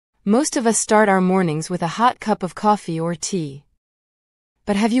Most of us start our mornings with a hot cup of coffee or tea.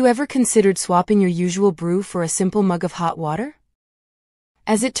 But have you ever considered swapping your usual brew for a simple mug of hot water?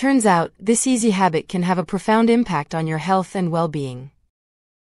 As it turns out, this easy habit can have a profound impact on your health and well-being.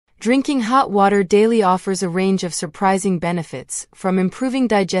 Drinking hot water daily offers a range of surprising benefits, from improving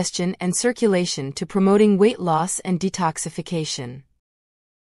digestion and circulation to promoting weight loss and detoxification.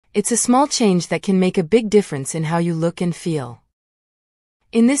 It's a small change that can make a big difference in how you look and feel.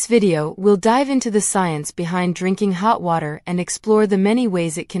 In this video, we'll dive into the science behind drinking hot water and explore the many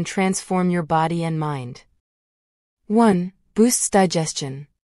ways it can transform your body and mind. 1. Boosts digestion.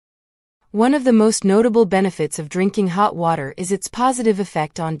 One of the most notable benefits of drinking hot water is its positive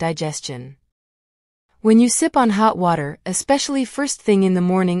effect on digestion. When you sip on hot water, especially first thing in the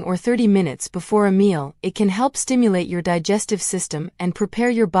morning or 30 minutes before a meal, it can help stimulate your digestive system and prepare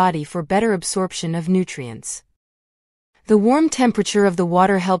your body for better absorption of nutrients. The warm temperature of the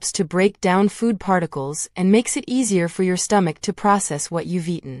water helps to break down food particles and makes it easier for your stomach to process what you've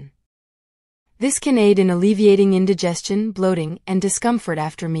eaten. This can aid in alleviating indigestion, bloating, and discomfort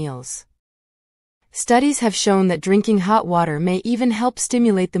after meals. Studies have shown that drinking hot water may even help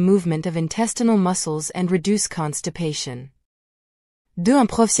stimulate the movement of intestinal muscles and reduce constipation. 2.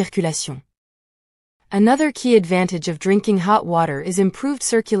 Improve circulation. Another key advantage of drinking hot water is improved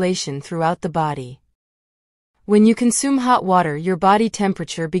circulation throughout the body. When you consume hot water, your body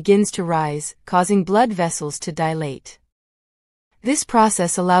temperature begins to rise, causing blood vessels to dilate. This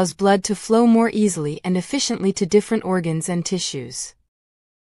process allows blood to flow more easily and efficiently to different organs and tissues.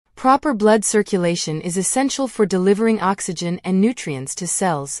 Proper blood circulation is essential for delivering oxygen and nutrients to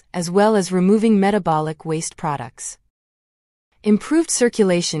cells, as well as removing metabolic waste products. Improved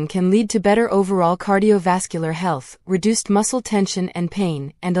circulation can lead to better overall cardiovascular health, reduced muscle tension and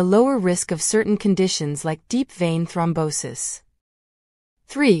pain, and a lower risk of certain conditions like deep vein thrombosis.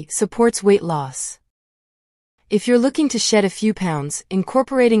 3. Supports weight loss. If you're looking to shed a few pounds,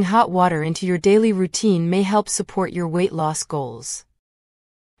 incorporating hot water into your daily routine may help support your weight loss goals.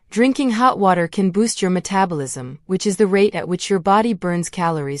 Drinking hot water can boost your metabolism, which is the rate at which your body burns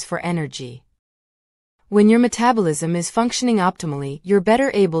calories for energy. When your metabolism is functioning optimally, you're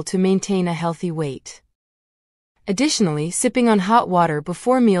better able to maintain a healthy weight. Additionally, sipping on hot water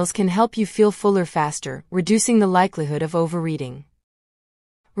before meals can help you feel fuller faster, reducing the likelihood of overeating.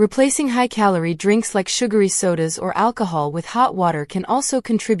 Replacing high-calorie drinks like sugary sodas or alcohol with hot water can also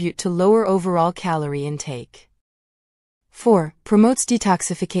contribute to lower overall calorie intake. 4. Promotes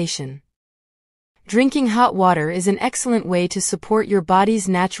detoxification. Drinking hot water is an excellent way to support your body's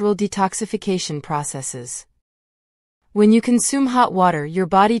natural detoxification processes. When you consume hot water, your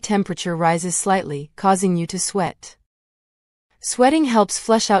body temperature rises slightly, causing you to sweat. Sweating helps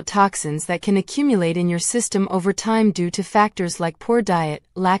flush out toxins that can accumulate in your system over time due to factors like poor diet,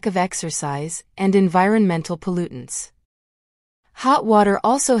 lack of exercise, and environmental pollutants. Hot water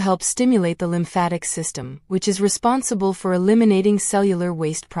also helps stimulate the lymphatic system, which is responsible for eliminating cellular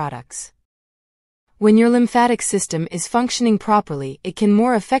waste products. When your lymphatic system is functioning properly, it can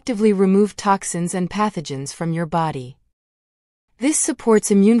more effectively remove toxins and pathogens from your body. This supports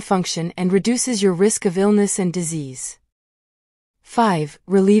immune function and reduces your risk of illness and disease. 5.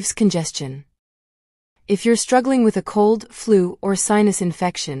 Relieves congestion. If you're struggling with a cold, flu, or sinus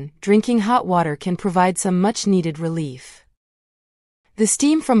infection, drinking hot water can provide some much-needed relief. The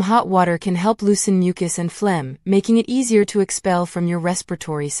steam from hot water can help loosen mucus and phlegm, making it easier to expel from your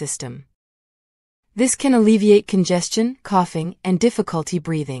respiratory system. This can alleviate congestion, coughing, and difficulty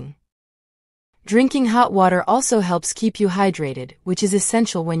breathing. Drinking hot water also helps keep you hydrated, which is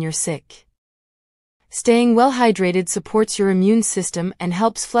essential when you're sick. Staying well hydrated supports your immune system and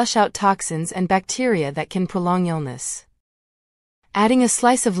helps flush out toxins and bacteria that can prolong illness. Adding a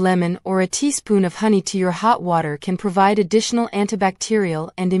slice of lemon or a teaspoon of honey to your hot water can provide additional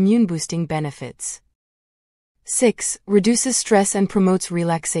antibacterial and immune-boosting benefits. 6. Reduces stress and promotes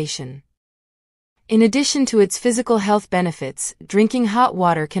relaxation. In addition to its physical health benefits, drinking hot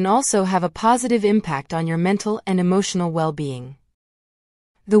water can also have a positive impact on your mental and emotional well-being.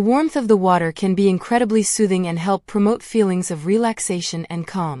 The warmth of the water can be incredibly soothing and help promote feelings of relaxation and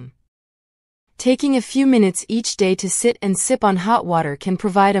calm. Taking a few minutes each day to sit and sip on hot water can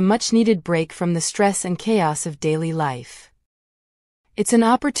provide a much-needed break from the stress and chaos of daily life. It's an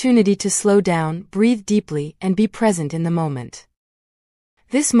opportunity to slow down, breathe deeply, and be present in the moment.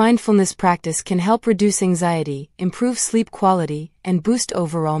 This mindfulness practice can help reduce anxiety, improve sleep quality, and boost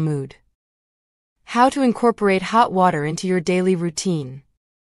overall mood. How to incorporate hot water into your daily routine.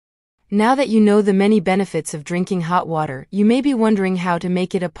 Now that you know the many benefits of drinking hot water, you may be wondering how to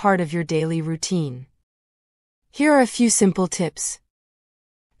make it a part of your daily routine. Here are a few simple tips.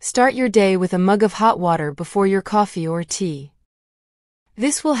 Start your day with a mug of hot water before your coffee or tea.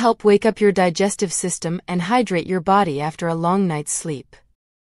 This will help wake up your digestive system and hydrate your body after a long night's sleep.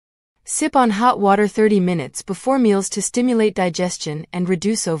 Sip on hot water 30 minutes before meals to stimulate digestion and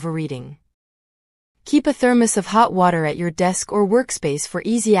reduce overeating. Keep a thermos of hot water at your desk or workspace for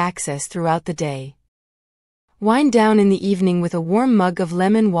easy access throughout the day. Wind down in the evening with a warm mug of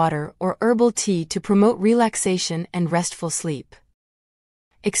lemon water or herbal tea to promote relaxation and restful sleep.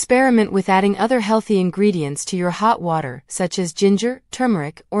 Experiment with adding other healthy ingredients to your hot water, such as ginger,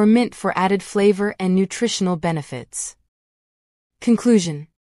 turmeric, or mint for added flavor and nutritional benefits. Conclusion.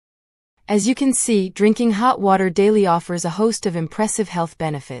 As you can see, drinking hot water daily offers a host of impressive health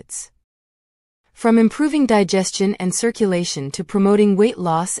benefits. From improving digestion and circulation to promoting weight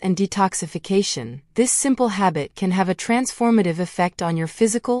loss and detoxification, this simple habit can have a transformative effect on your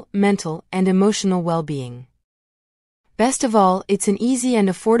physical, mental, and emotional well-being. Best of all, it's an easy and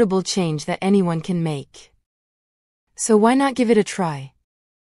affordable change that anyone can make. So why not give it a try?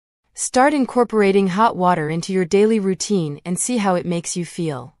 Start incorporating hot water into your daily routine and see how it makes you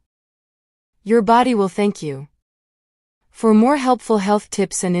feel. Your body will thank you. For more helpful health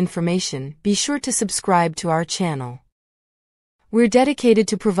tips and information, be sure to subscribe to our channel. We're dedicated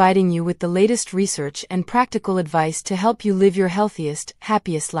to providing you with the latest research and practical advice to help you live your healthiest,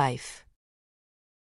 happiest life.